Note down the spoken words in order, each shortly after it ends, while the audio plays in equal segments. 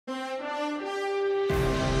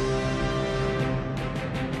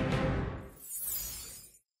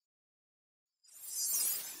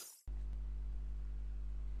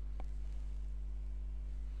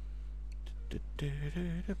Hello.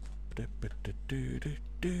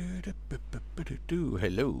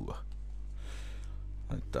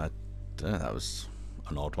 That was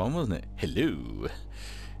an odd one, wasn't it? Hello.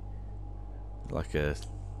 Like a,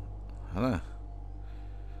 I don't know,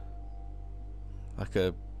 like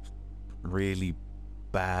a really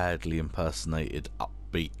badly impersonated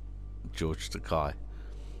upbeat George Takei.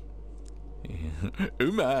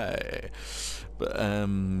 Oh my! But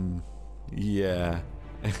yeah,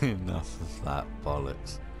 enough of that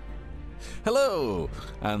bollocks. Hello,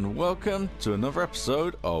 and welcome to another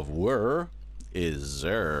episode of Where is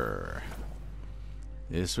Xur?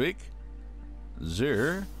 This week,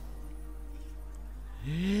 Xur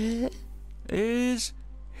is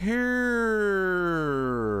here.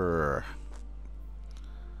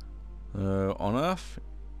 On Earth,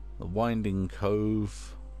 the Winding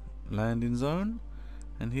Cove landing zone,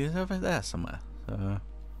 and he's over there somewhere.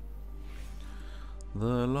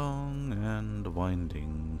 The long and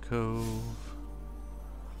winding cove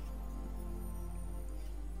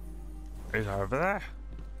is over there.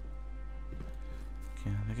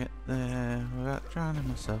 Can I get there without drowning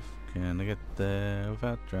myself? Can I get there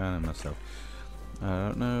without drowning myself? I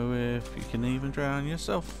don't know if you can even drown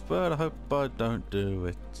yourself, but I hope I don't do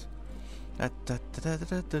it.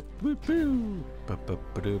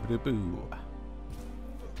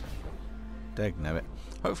 Dagnabbit.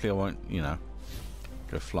 Hopefully I won't,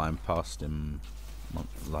 go flying past him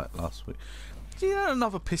like last week. Do you know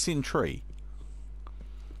another pissing tree?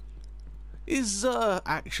 Is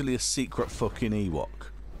actually a secret fucking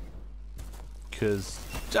Ewok? Because,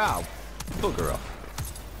 bugger off.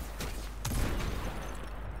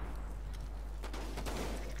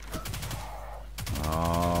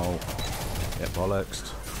 Oh, get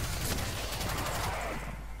bollocksed.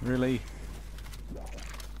 Really?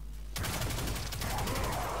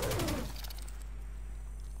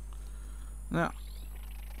 Now,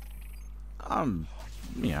 I'm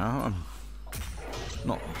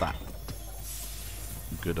not that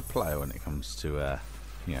good a player when it comes to,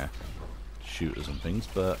 shooters and things,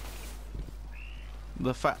 but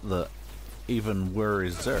the fact that even Where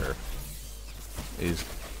is Xur is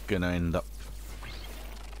gonna end up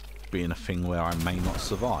being a thing where I may not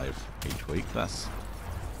survive each week, that's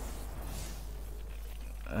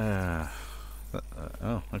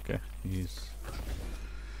oh, okay, he's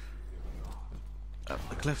up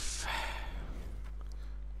the cliff.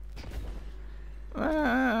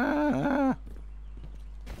 Ah.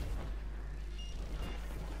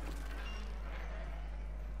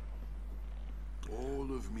 All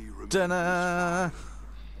of me Dinner.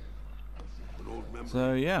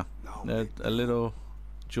 So yeah, a little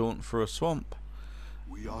jaunt through a swamp,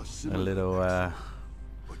 a little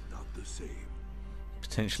but not the same.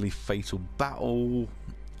 potentially fatal battle,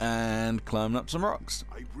 and climbing up some rocks.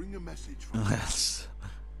 I bring a message from That's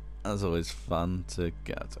always fun to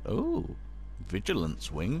get. Oh,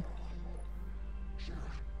 vigilance wing.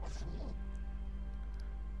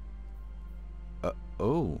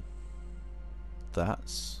 Oh,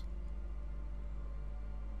 that's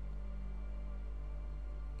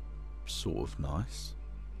sort of nice.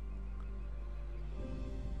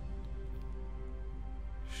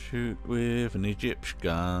 Shoot with an Egyptian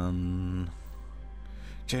gun.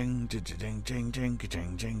 Jing jing jing jing jing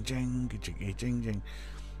jing jing jing jing jing jing.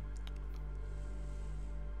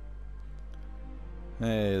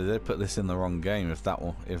 Hey, they put this in the wrong game if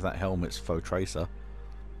that helmet's faux tracer.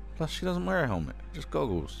 Plus, she doesn't wear a helmet, just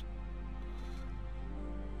goggles.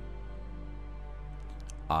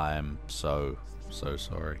 I'm so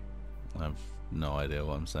sorry. I have no idea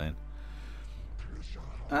what I'm saying.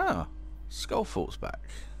 Ah, Skullfort's back.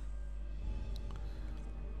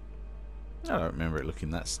 I don't remember it looking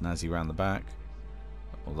that snazzy round the back.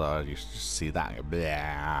 Although I used to just see that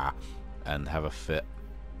and have a fit,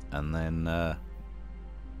 and then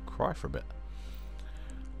cry for a bit.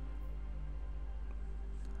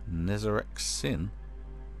 Nezarek Sin.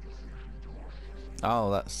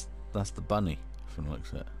 Oh, that's the bunny from the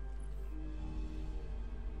looks of it.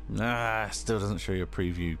 Nah, still doesn't show you a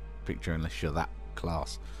preview picture unless you're that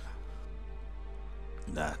class.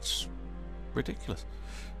 That's ridiculous.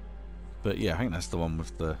 But yeah, I think that's the one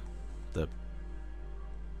with the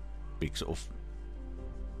big sort of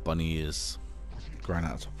bunny ears growing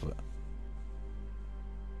out the top of it.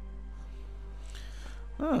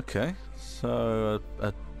 Okay, so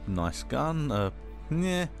a nice gun,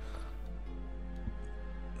 yeah,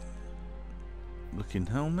 looking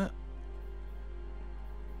helmet.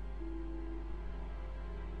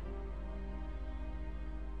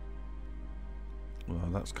 Well,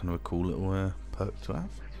 that's kind of a cool little perk to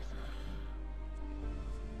have.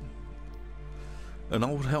 an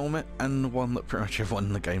old helmet and the one that pretty much everyone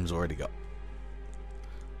in the game's already got.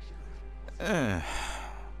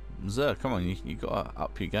 Xur, come on, you gotta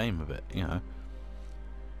up your game a bit, you know.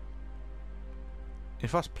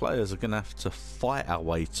 If us players are gonna have to fight our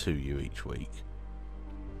way to you each week,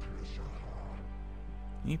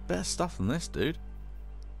 you need better stuff than this, dude.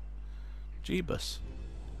 Jeebus.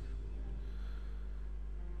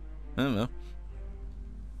 I don't know.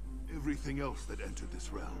 Everything else that entered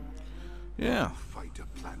this realm. Yeah. Fight a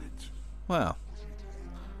planet. Well,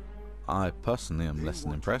 I personally am less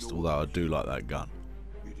than impressed, although I do like that gun.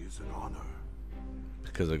 It is an honor.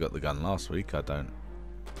 Because I got the gun last week, I don't,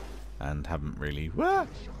 and haven't really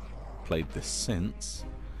played this since.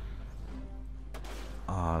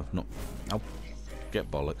 I've not. I'll get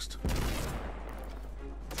bollocksed.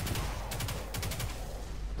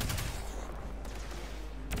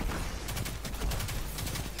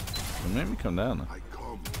 Well, make me come down there. I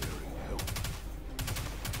come bearing help.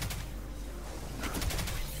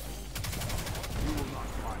 You will not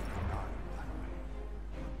find none that way,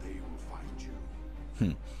 but they will find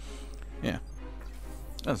you. Yeah.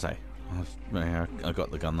 As I say, I got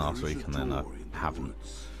the gun last week, and then I haven't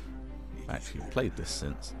actually played this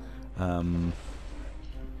since.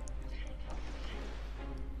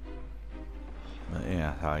 But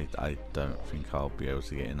yeah, I don't think I'll be able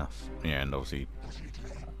to get enough. Yeah, and obviously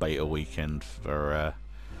beta weekend for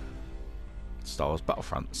Star Wars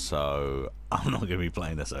Battlefront, so I'm not going to be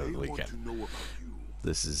playing this over the weekend.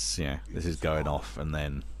 This is this is going off and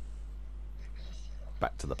then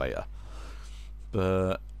back to the beta.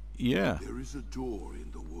 But yeah, There is a door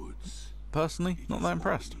in the woods. personally, not that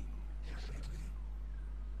impressed.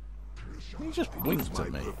 He just winked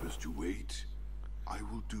at me. My purpose to wait. I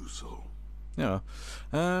will do so. Yeah.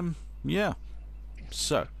 Yeah.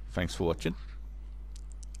 So, thanks for watching.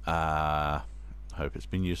 Hope it's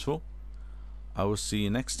been useful. I will see you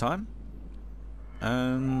next time.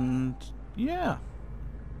 And yeah.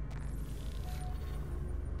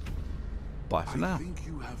 Bye for now. I think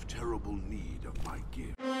you have terrible need of my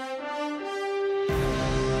gift.